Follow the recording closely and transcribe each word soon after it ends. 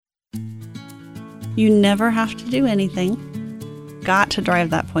You never have to do anything. Got to drive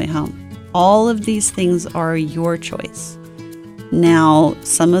that point home. All of these things are your choice. Now,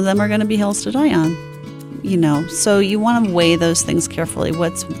 some of them are going to be hills to die on, so you want to weigh those things carefully.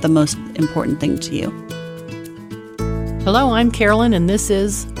 What's the most important thing to you? Hello, I'm Carolyn, and this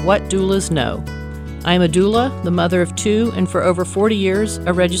is What Doulas Know. I am a doula, the mother of 2, and for over 40 years,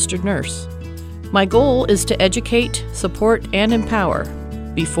 a registered nurse. My goal is to educate, support, and empower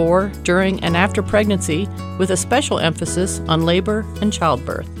before, during, and after pregnancy, with a special emphasis on labor and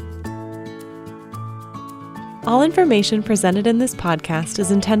childbirth. All information presented in this podcast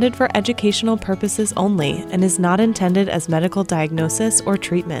is intended for educational purposes only and is not intended as medical diagnosis or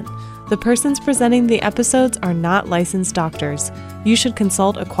treatment. The persons presenting the episodes are not licensed doctors. You should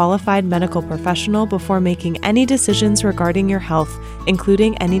consult a qualified medical professional before making any decisions regarding your health,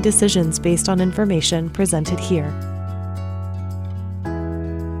 including any decisions based on information presented here.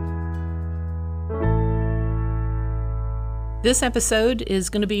 This episode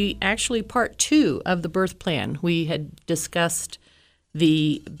is going to be actually part 2 of the birth plan. We had discussed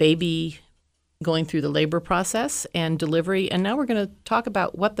the baby going through the labor process and delivery, and now we're going to talk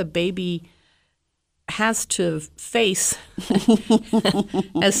about what the baby has to face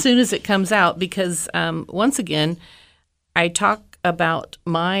as soon as it comes out, because once again, I talk about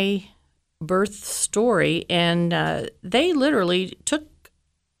my birth story, and they literally took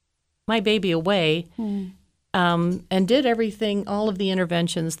my baby away and did everything, all of the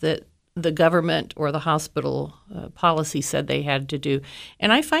interventions that the government or the hospital policy said they had to do.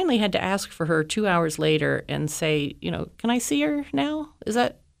 And I finally had to ask for her 2 hours later and say, can I see her now? Is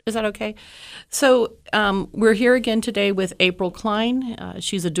that okay? So we're here again today with April Klein.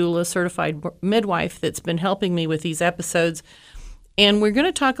 She's a doula certified midwife that's been helping me with these episodes. And we're going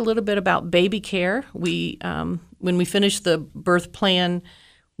to talk a little bit about baby care. We when we finished the birth plan,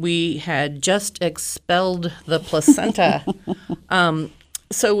 we had just expelled the placenta.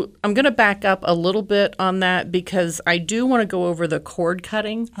 So I'm going to back up a little bit on that because I do want to go over the cord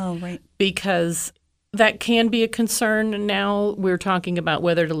cutting. Oh, right. Because that can be a concern. Now we're talking about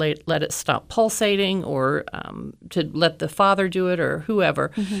whether to let it stop pulsating or to let the father do it or whoever.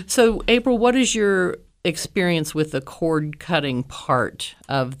 Mm-hmm. So, April, what is your experience with the cord cutting part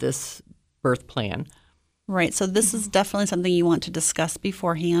of this birth plan? Right. So this is definitely something you want to discuss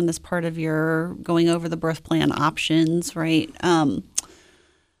beforehand as part of your going over the birth plan options, right?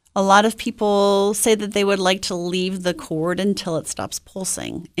 A lot of people say that they would like to leave the cord until it stops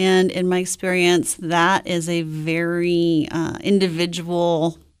pulsing. And in my experience, that is a very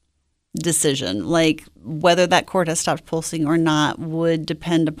individual decision. Like whether that cord has stopped pulsing or not would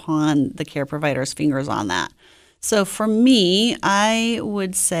depend upon the care provider's fingers on that. So for me, I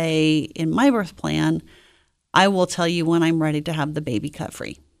would say in my birth plan, I will tell you when I'm ready to have the baby cut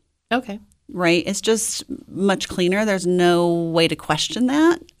free. Okay. Right? It's just much cleaner. There's no way to question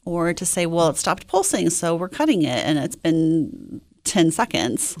that or to say, well, it stopped pulsing, so we're cutting it, and it's been 10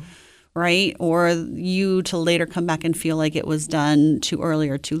 seconds, right? Or you to later come back and feel like it was done too early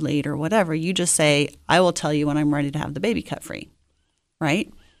or too late or whatever. You just say, I will tell you when I'm ready to have the baby cut free,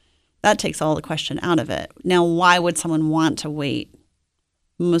 right? That takes all the question out of it. Now, why would someone want to wait?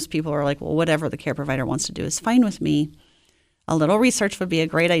 Most people are like, well, whatever the care provider wants to do is fine with me. A little research would be a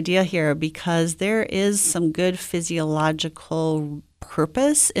great idea here because there is some good physiological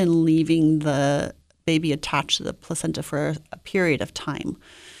purpose in leaving the baby attached to the placenta for a period of time.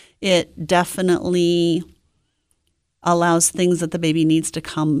 It definitely allows things that the baby needs to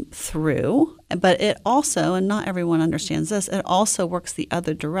come through, but it also, and not everyone understands this, it also works the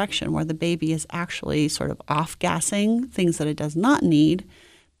other direction where the baby is actually sort of off-gassing things that it does not need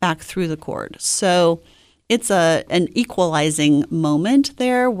back through the cord. So it's an equalizing moment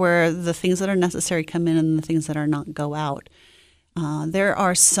there where the things that are necessary come in and the things that are not go out. There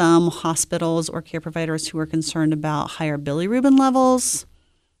are some hospitals or care providers who are concerned about higher bilirubin levels.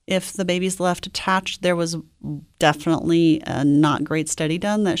 If the baby's left attached, there was definitely a not great study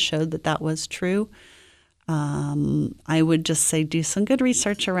done that showed that that was true. I would just say do some good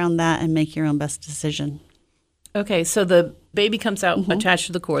research around that and make your own best decision. Okay, so the baby comes out attached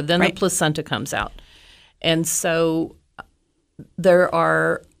to the cord, then the placenta comes out. And so there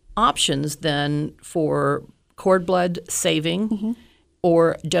are options then for cord blood saving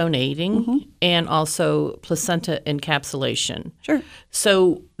or donating and also placenta encapsulation. Sure.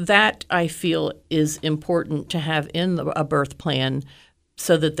 So that I feel is important to have in a birth plan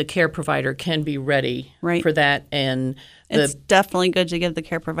so that the care provider can be ready for that. And it's definitely good to give the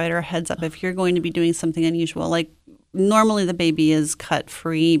care provider a heads up if you're going to be doing something unusual. Like normally the baby is cut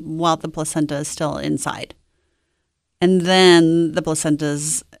free while the placenta is still inside. And then the placenta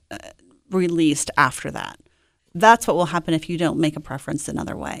is released after that. That's what will happen if you don't make a preference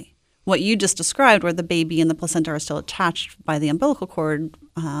another way. What you just described, where the baby and the placenta are still attached by the umbilical cord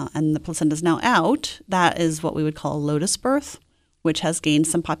and the placenta is now out, that is what we would call a lotus birth, which has gained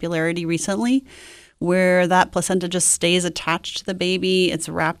some popularity recently, where that placenta just stays attached to the baby. It's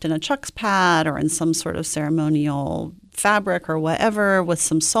wrapped in a Chuck's pad or in some sort of ceremonial fabric or whatever, with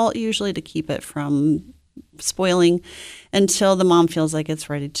some salt usually to keep it from spoiling, until the mom feels like it's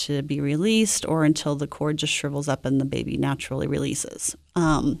ready to be released, or until the cord just shrivels up and the baby naturally releases.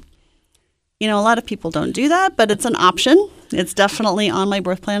 A lot of people don't do that, but it's an option. It's definitely on my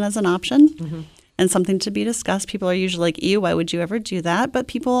birth plan as an option and something to be discussed. People are usually like, ew, why would you ever do that? But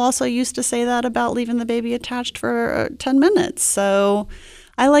people also used to say that about leaving the baby attached for 10 minutes. So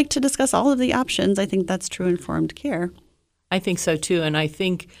I like to discuss all of the options. I think that's true informed care. I think so too. And I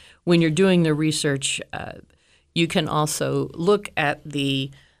think when you're doing the research, you can also look at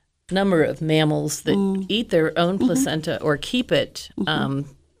the number of mammals that eat their own placenta or keep it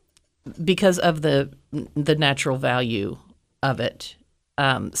because of the natural value of it.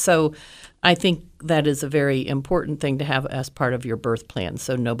 So I think that is a very important thing to have as part of your birth plan,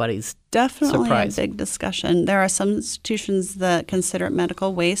 so nobody's definitely surprised. A big discussion. There are some institutions that consider it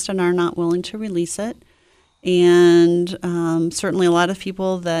medical waste and are not willing to release it. And certainly a lot of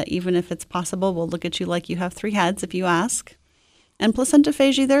people that, even if it's possible, will look at you like you have 3 heads if you ask. And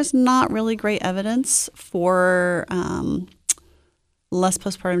placentophagy, there's not really great evidence for less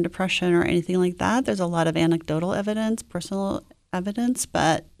postpartum depression or anything like that. There's a lot of anecdotal evidence, personal evidence,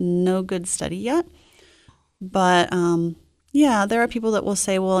 but no good study yet. But there are people that will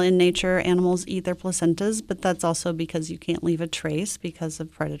say, well, in nature, animals eat their placentas, but that's also because you can't leave a trace because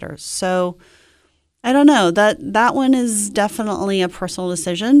of predators. So I don't know. That one is definitely a personal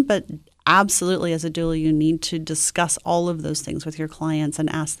decision, but absolutely as a doula, you need to discuss all of those things with your clients and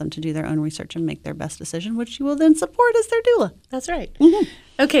ask them to do their own research and make their best decision, which you will then support as their doula. That's right.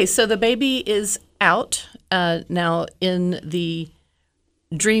 Okay, so the baby is out now. In the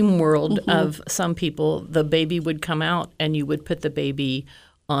dream world of some people, the baby would come out and you would put the baby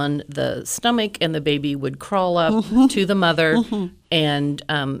on the stomach and the baby would crawl up to the mother and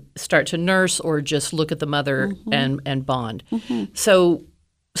start to nurse or just look at the mother and bond. So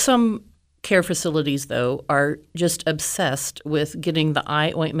some care facilities, though, are just obsessed with getting the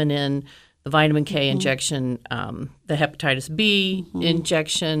eye ointment in, the vitamin K injection, the hepatitis B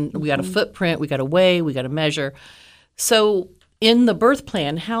injection. We got a footprint, we got to weigh, we got to measure. So in the birth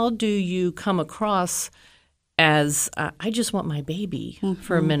plan, how do you come across as I just want my baby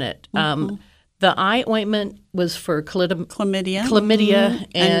for a minute? The eye ointment was for chlamydia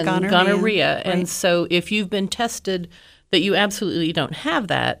and gonorrhea. Right. And so if you've been tested that you absolutely don't have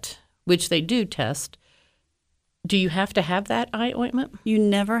that, which they do test, do you have to have that eye ointment? You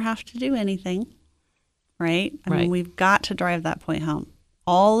never have to do anything, right? I mean, we've got to drive that point home.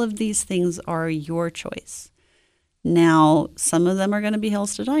 All of these things are your choice. Now, some of them are going to be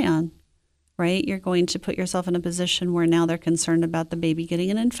hills to die on, right? You're going to put yourself in a position where now they're concerned about the baby getting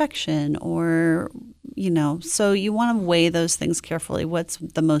an infection or, so you want to weigh those things carefully. What's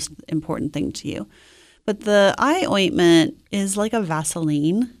the most important thing to you? But the eye ointment is like a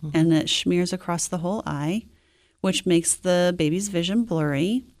Vaseline, and it smears across the whole eye, which makes the baby's vision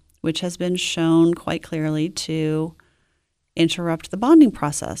blurry, which has been shown quite clearly to interrupt the bonding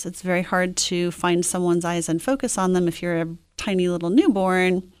process. It's very hard to find someone's eyes and focus on them if you're a tiny little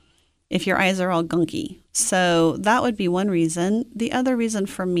newborn, if your eyes are all gunky. So that would be one reason. The other reason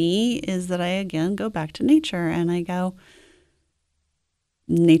for me is that I, again, go back to nature and I go,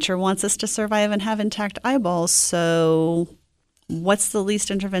 nature wants us to survive and have intact eyeballs, so what's the least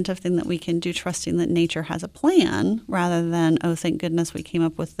interventive thing that we can do, trusting that nature has a plan rather than, oh, thank goodness we came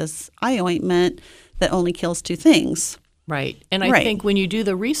up with this eye ointment that only kills 2 things. Right. And I think when you do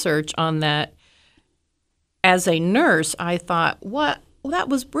the research on that, as a nurse, I thought, well, that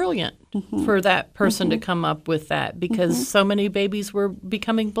was brilliant for that person to come up with that, because so many babies were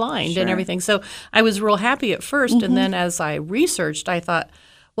becoming blind and everything. So I was real happy at first. And then as I researched, I thought,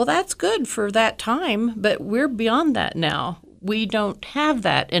 well, that's good for that time, but we're beyond that now. We don't have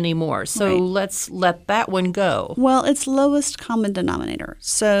that anymore. So let's let that one go. Well, it's lowest common denominator.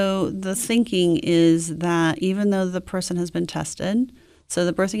 So the thinking is that even though the person has been tested, so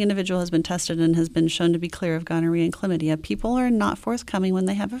the birthing individual has been tested and has been shown to be clear of gonorrhea and chlamydia, people are not forthcoming when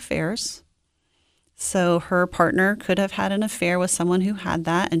they have affairs. So her partner could have had an affair with someone who had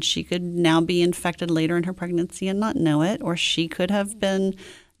that, and she could now be infected later in her pregnancy and not know it, or she could have been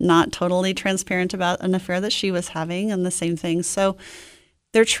not totally transparent about an affair that she was having, and the same thing. So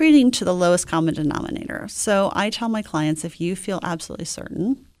they're treating to the lowest common denominator. So I tell my clients, if you feel absolutely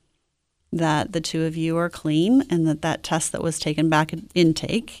certain that the two of you are clean and that test that was taken back at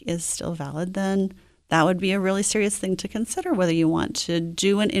intake is still valid, then that would be a really serious thing to consider, whether you want to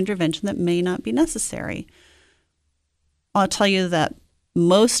do an intervention that may not be necessary. I'll tell you that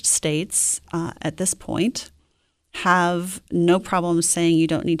most states at this point have no problem saying you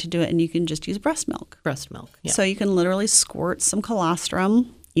don't need to do it and you can just use breast milk. Breast milk. Yeah. So you can literally squirt some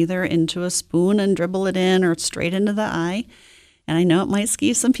colostrum either into a spoon and dribble it in or straight into the eye. And I know it might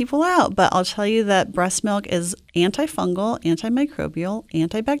skeeve some people out, but I'll tell you that breast milk is antifungal, antimicrobial,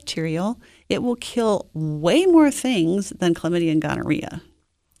 antibacterial. It will kill way more things than chlamydia and gonorrhea.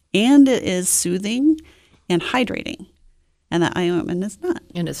 And it is soothing and hydrating. And that eye ointment is not.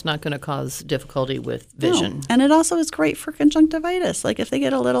 And it's not going to cause difficulty with vision. No. And it also is great for conjunctivitis. Like if they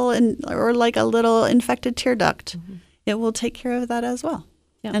get a little infected tear duct, it will take care of that as well.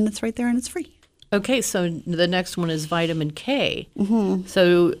 Yeah. And it's right there and it's free. Okay, so the next one is vitamin K.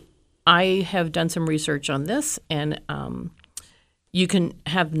 So I have done some research on this, and you can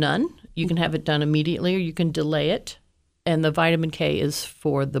have none. You can have it done immediately, or you can delay it. And the vitamin K is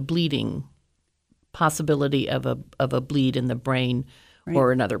for the bleeding possibility of a bleed in the brain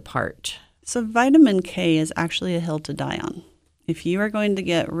or another part. So vitamin K is actually a hill to die on. If you are going to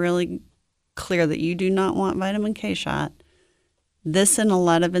get really clear that you do not want vitamin K shot, this in a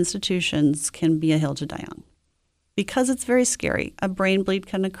lot of institutions can be a hill to die on because it's very scary. A brain bleed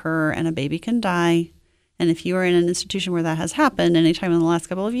can occur and a baby can die. And if you are in an institution where that has happened anytime in the last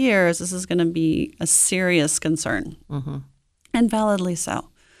couple of years, this is going to be a serious concern, and validly so.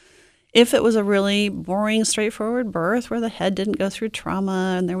 If it was a really boring, straightforward birth where the head didn't go through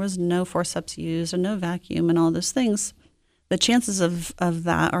trauma and there was no forceps used and no vacuum and all those things, the chances of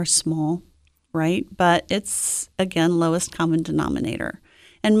that are small, right? But it's, again, lowest common denominator.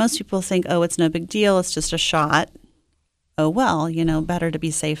 And most people think, oh, it's no big deal. It's just a shot. Oh, well, better to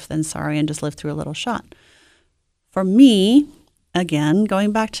be safe than sorry and just live through a little shot. For me, again,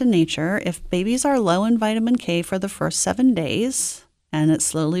 going back to nature, if babies are low in vitamin K for the first 7 days, and it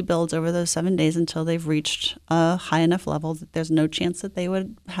slowly builds over those 7 days until they've reached a high enough level that there's no chance that they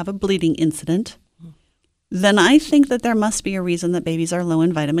would have a bleeding incident, then I think that there must be a reason that babies are low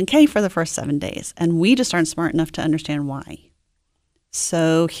in vitamin K for the first 7 days. And we just aren't smart enough to understand why.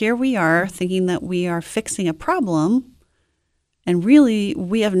 So here we are thinking that we are fixing a problem, and really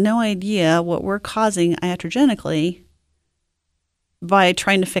we have no idea what we're causing iatrogenically by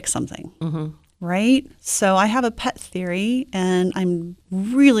trying to fix something. Right? So I have a pet theory, and I'm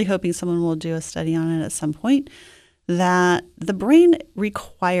really hoping someone will do a study on it at some point, that the brain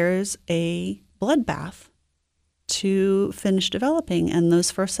requires a blood bath to finish developing, and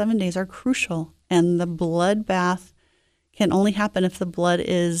those first 7 days are crucial. And the blood bath can only happen if the blood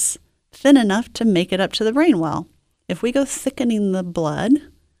is thin enough to make it up to the brain well. If we go thickening the blood,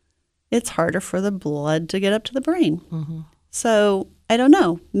 it's harder for the blood to get up to the brain. So I don't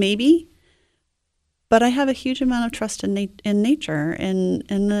know, maybe. But I have a huge amount of trust in nature and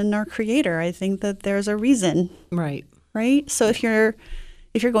in our Creator. I think that there's a reason. Right. So if you're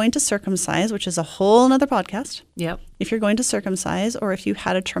going to circumcise, which is a whole nother podcast. Yep. If you're going to circumcise, or if you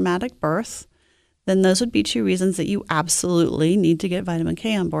had a traumatic birth, then those would be two reasons that you absolutely need to get vitamin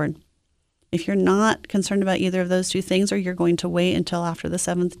K on board. If you're not concerned about either of those two things, or you're going to wait until after the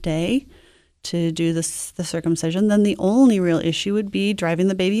 7th day to do the circumcision, then the only real issue would be driving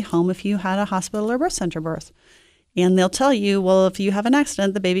the baby home if you had a hospital or birth center birth. And they'll tell you, well, if you have an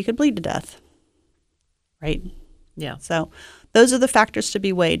accident, the baby could bleed to death. Right? Yeah. So those are the factors to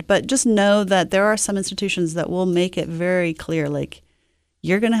be weighed. But just know that there are some institutions that will make it very clear, like,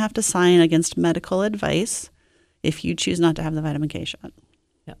 you're going to have to sign against medical advice if you choose not to have the vitamin K shot.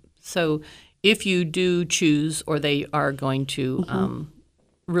 Yeah. So if you do choose, or they are going to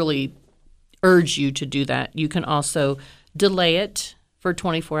really urge you to do that, you can also delay it for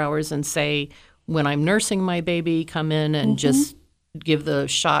 24 hours and say, when I'm nursing my baby, come in and just give the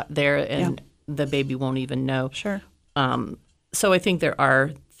shot there, and the baby won't even know. Sure. So I think there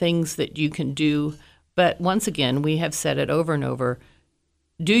are things that you can do. But once again, we have said it over and over,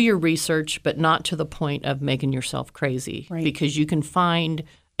 do your research, but not to the point of making yourself crazy. Right. Because you can find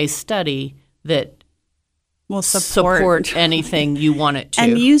a study that will support anything you want it to.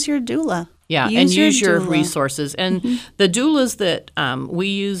 And use your doula. Yeah, use your resources. And the doulas that we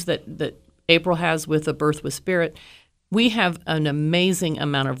use, that April has with A Birth with Spirit, we have an amazing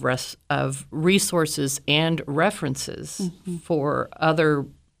amount of resources and references for other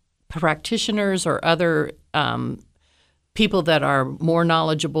practitioners or other people that are more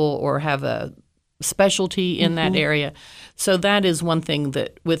knowledgeable or have a specialty in that area. So that is one thing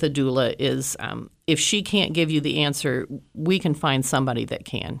that with a doula is if she can't give you the answer, we can find somebody that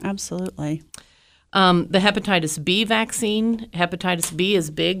can. Absolutely. The hepatitis B vaccine, hepatitis B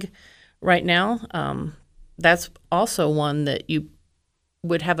is big right now. That's also one that you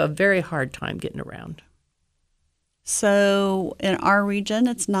would have a very hard time getting around. So in our region,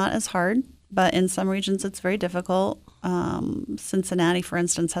 it's not as hard, but in some regions it's very difficult. Cincinnati, for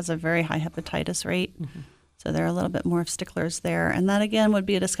instance, has a very high hepatitis rate. So they're a little bit more of sticklers there. And that, again, would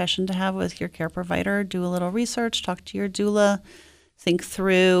be a discussion to have with your care provider. Do a little research, talk to your doula, think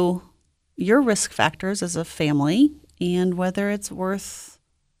through your risk factors as a family and whether it's worth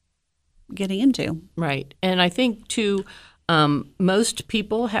getting into. Right. And I think, too, most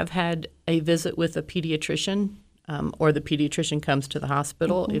people have had a visit with a pediatrician or the pediatrician comes to the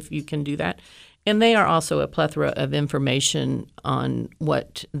hospital if you can do that. And they are also a plethora of information on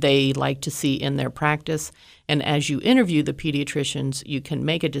what they like to see in their practice. And as you interview the pediatricians, you can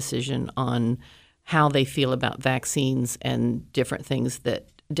make a decision on how they feel about vaccines and different things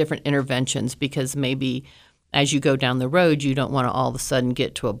different interventions, because maybe as you go down the road, you don't want to all of a sudden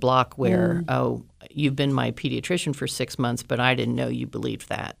get to a block where, oh, you've been my pediatrician for 6 months, but I didn't know you believed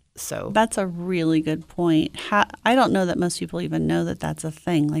that. So that's a really good point. I don't know that most people even know that that's a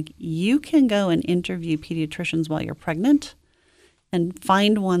thing. Like, you can go and interview pediatricians while you're pregnant and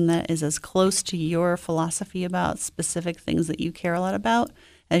find one that is as close to your philosophy about specific things that you care a lot about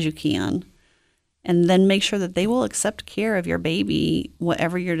as you can. And then make sure that they will accept care of your baby,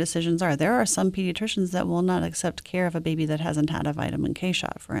 whatever your decisions are. There are some pediatricians that will not accept care of a baby that hasn't had a vitamin K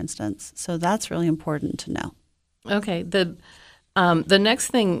shot, for instance. So that's really important to know. Okay. The next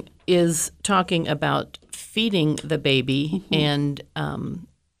thing is talking about feeding the baby, and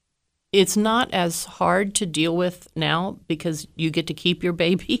it's not as hard to deal with now because you get to keep your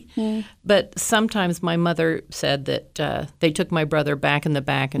baby. But sometimes my mother said that they took my brother back in the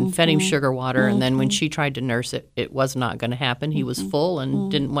back and fed him sugar water, and then when she tried to nurse it, it was not going to happen. He was full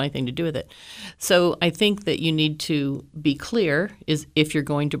and didn't want anything to do with it. So I think that you need to be clear is if you're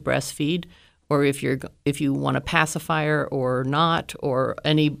going to breastfeed, or if you want a pacifier or not, or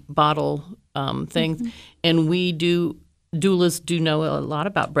any bottle thing. And doulas do know a lot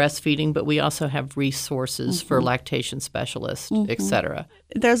about breastfeeding, but we also have resources for lactation specialists, et cetera.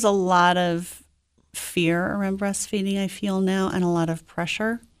 There's a lot of fear around breastfeeding, I feel now, and a lot of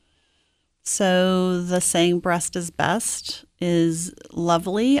pressure. So the saying breast is best is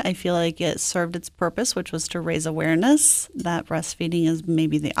lovely. I feel like it served its purpose, which was to raise awareness that breastfeeding is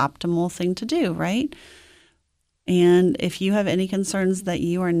maybe the optimal thing to do, right? And if you have any concerns that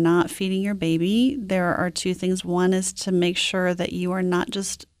you are not feeding your baby, there are two things. One is to make sure that you are not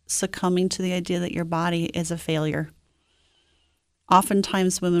just succumbing to the idea that your body is a failure.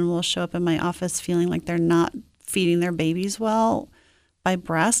 Oftentimes women will show up in my office feeling like they're not feeding their babies well by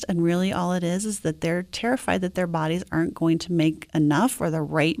breast, and really all it is that they're terrified that their bodies aren't going to make enough or the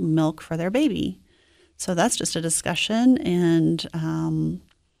right milk for their baby. So that's just a discussion and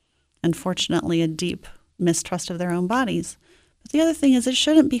unfortunately a deep mistrust of their own bodies. But the other thing is it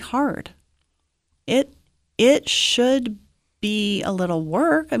shouldn't be hard. It should be a little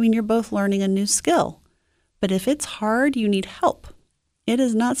work. I mean, you're both learning a new skill. But if it's hard, you need help. It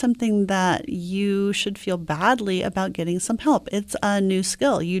is not something that you should feel badly about getting some help. It's a new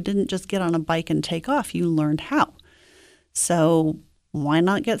skill. You didn't just get on a bike and take off. You learned how. So why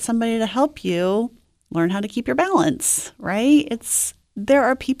not get somebody to help you learn how to keep your balance, right? There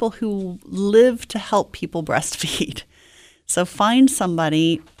are people who live to help people breastfeed. So find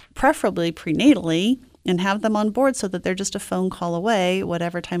somebody, preferably prenatally, and have them on board so that they're just a phone call away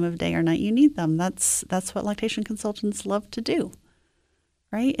whatever time of day or night you need them. That's what lactation consultants love to do.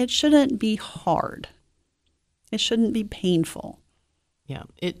 Right? It shouldn't be hard. It shouldn't be painful. Yeah,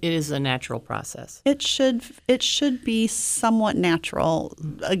 it is a natural process. It should be somewhat natural,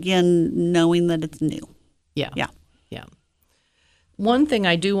 again, knowing that it's new. Yeah. One thing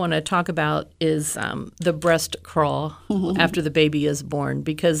I do want to talk about is the breast crawl after the baby is born,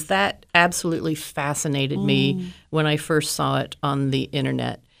 because that absolutely fascinated me when I first saw it on the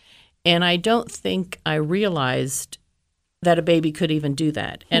internet. And I don't think I realized that a baby could even do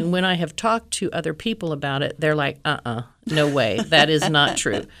that. And when I have talked to other people about it, they're like, no way, that is not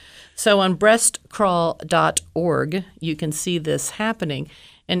true. So on breastcrawl.org, you can see this happening.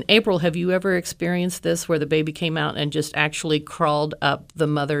 And April, have you ever experienced this where the baby came out and just actually crawled up the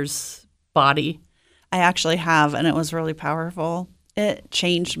mother's body? I actually have, and it was really powerful. It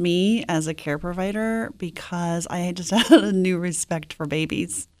changed me as a care provider because I just had a new respect for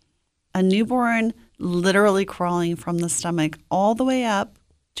babies. A newborn literally crawling from the stomach all the way up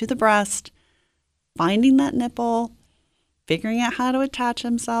to the breast finding that nipple, figuring out how to attach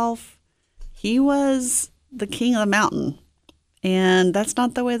himself. He was the king of the mountain. And that's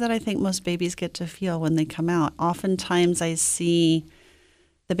not the way that I think most babies get to feel when they come out. Oftentimes I see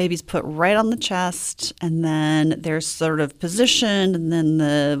the baby's put right on the chest, and then they're sort of positioned, and then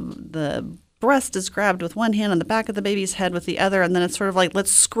the breast is grabbed with one hand on the back of the baby's head with the other, and then it's sort of like,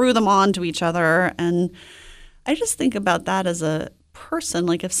 let's screw them on to each other. And I just think about that as a person.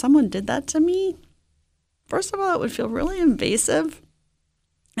 Like, if someone did that to me, first of all, it would feel really invasive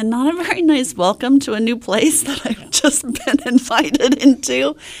and not a very nice welcome to a new place that I've just been invited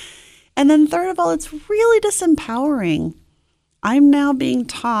into. And then third of all, it's really disempowering. I'm now being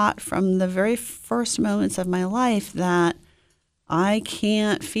taught from the very first moments of my life that I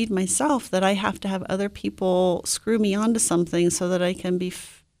can't feed myself, that I have to have other people screw me onto something so that I can be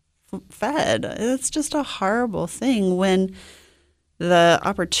fed. It's just a horrible thing when the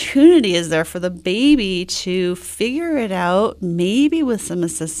opportunity is there for the baby to figure it out, maybe with some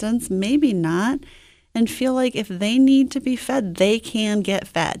assistance, maybe not, and feel like if they need to be fed, they can get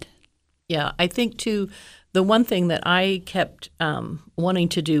fed. Yeah, I think, too, the one thing that I kept wanting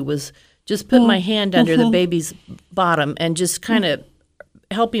to do was just put my hand under the baby's bottom and just kind of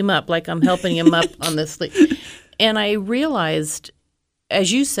help him up like I'm helping him up on the sleep. And I realized,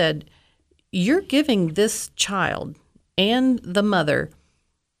 as you said, you're giving this child and the mother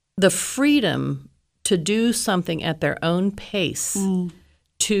the freedom to do something at their own pace,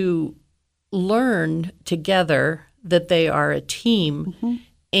 to learn together that they are a team,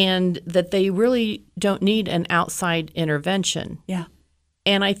 and that they really don't need an outside intervention. Yeah.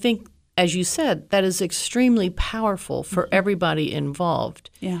 And I think, as you said, that is extremely powerful for everybody involved.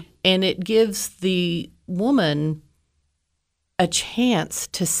 Yeah. And it gives the woman a chance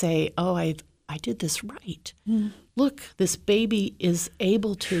to say, oh, I did this right. Look, this baby is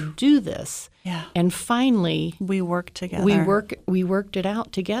able to do this. Yeah. And finally, We work together. we worked it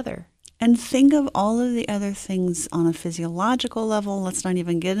out together. And think of all of the other things on a physiological level. Let's not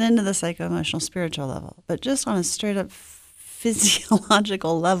even get into the psycho-emotional spiritual level, but just on a straight up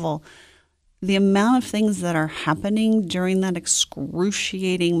physiological level, the amount of things that are happening during that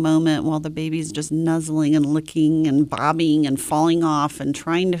excruciating moment while the baby's just nuzzling and licking and bobbing and falling off and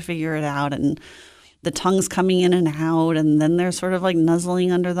trying to figure it out, and the tongue's coming in and out, and then they're sort of like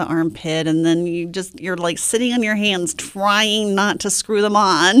nuzzling under the armpit, and then you're like sitting on your hands trying not to screw them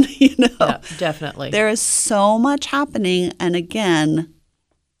on, you know? Yeah, definitely. There is so much happening, and again,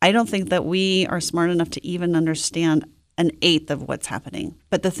 I don't think that we are smart enough to even understand an eighth of what's happening.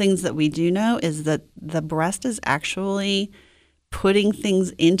 But the things that we do know is that the breast is actually putting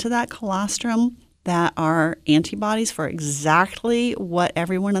things into that colostrum that are antibodies for exactly what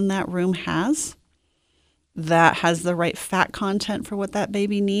everyone in that room has, that has the right fat content for what that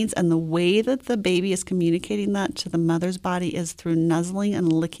baby needs. And the way that the baby is communicating that to the mother's body is through nuzzling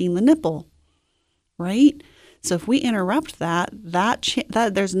and licking the nipple, right? So if we interrupt that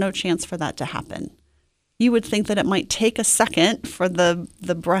there's no chance for that to happen. You would think that it might take a second for the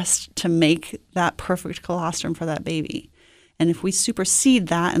breast to make that perfect colostrum for that baby. And if we supersede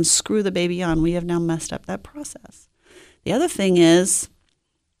that and screw the baby on, we have now messed up that process. The other thing is,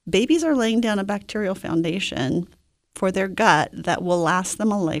 babies are laying down a bacterial foundation for their gut that will last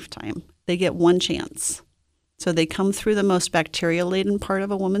them a lifetime. They get one chance. So they come through the most bacteria-laden part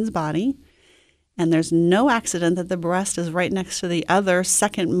of a woman's body, and there's no accident that the breast is right next to the other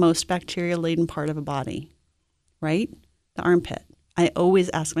second most bacteria-laden part of a body, right? The armpit. I always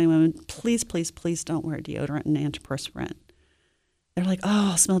ask my women, please, please, please don't wear deodorant and antiperspirant. They're like,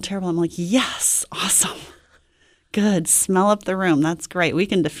 oh, I smell terrible. I'm like, yes, awesome. Good. Smell up the room. That's great. We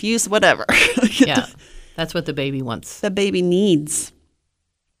can diffuse whatever. Yeah, that's what the baby wants. The baby needs.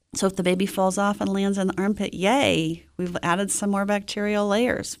 So if the baby falls off and lands in the armpit, yay, we've added some more bacterial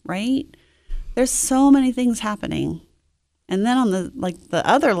layers, right? There's so many things happening. And then on the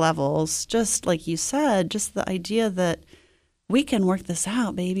other levels, just like you said, just the idea that we can work this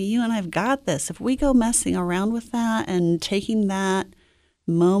out, baby. You and I've got this. If we go messing around with that and taking that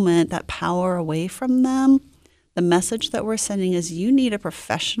moment, that power away from them, the message that we're sending is you need a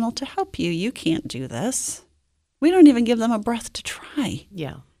professional to help you. You can't do this. We don't even give them a breath to try.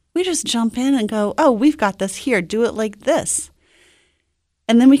 Yeah. We just jump in and go, oh, we've got this here. Do it like this.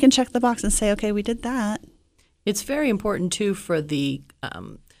 And then we can check the box and say, okay, we did that. It's very important, too, for the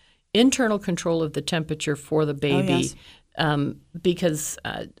internal control of the temperature for the baby, because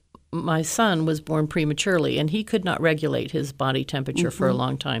my son was born prematurely, and he could not regulate his body temperature for a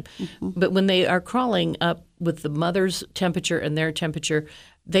long time. But when they are crawling up with the mother's temperature and their temperature,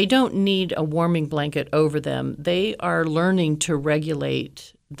 they don't need a warming blanket over them. They are learning to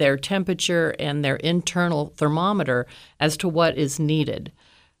regulate their temperature and their internal thermometer as to what is needed.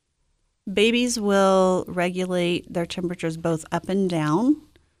 Babies will regulate their temperatures both up and down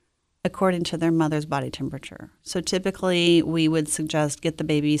according to their mother's body temperature. So typically we would suggest get the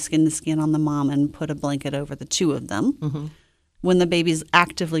baby skin to skin on the mom and put a blanket over the two of them. Mm-hmm. When the baby's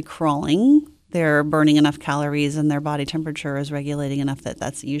actively crawling, they're burning enough calories and their body temperature is regulating enough that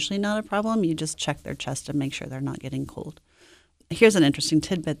that's usually not a problem. You just check their chest and make sure they're not getting cold. Here's an interesting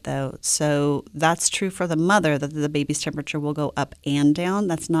tidbit, though. So that's true for the mother, that the baby's temperature will go up and down.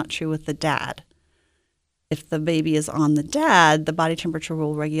 That's not true with the dad. If the baby is on the dad, the body temperature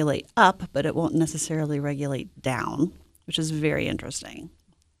will regulate up, but it won't necessarily regulate down, which is very interesting.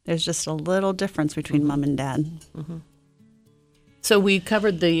 There's just a little difference between mom and dad. Mm-hmm. So we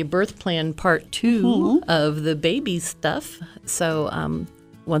covered the birth plan part 2 of the baby stuff. So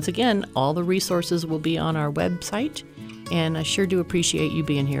once again, all the resources will be on our website. And I sure do appreciate you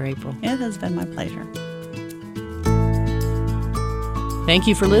being here, April. It has been my pleasure. Thank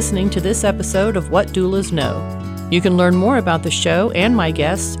you for listening to this episode of What Doulas Know. You can learn more about the show and my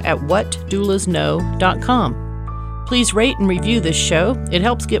guests at whatdoulasknow.com. Please rate and review this show. It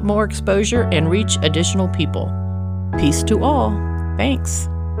helps get more exposure and reach additional people. Peace to all. Thanks.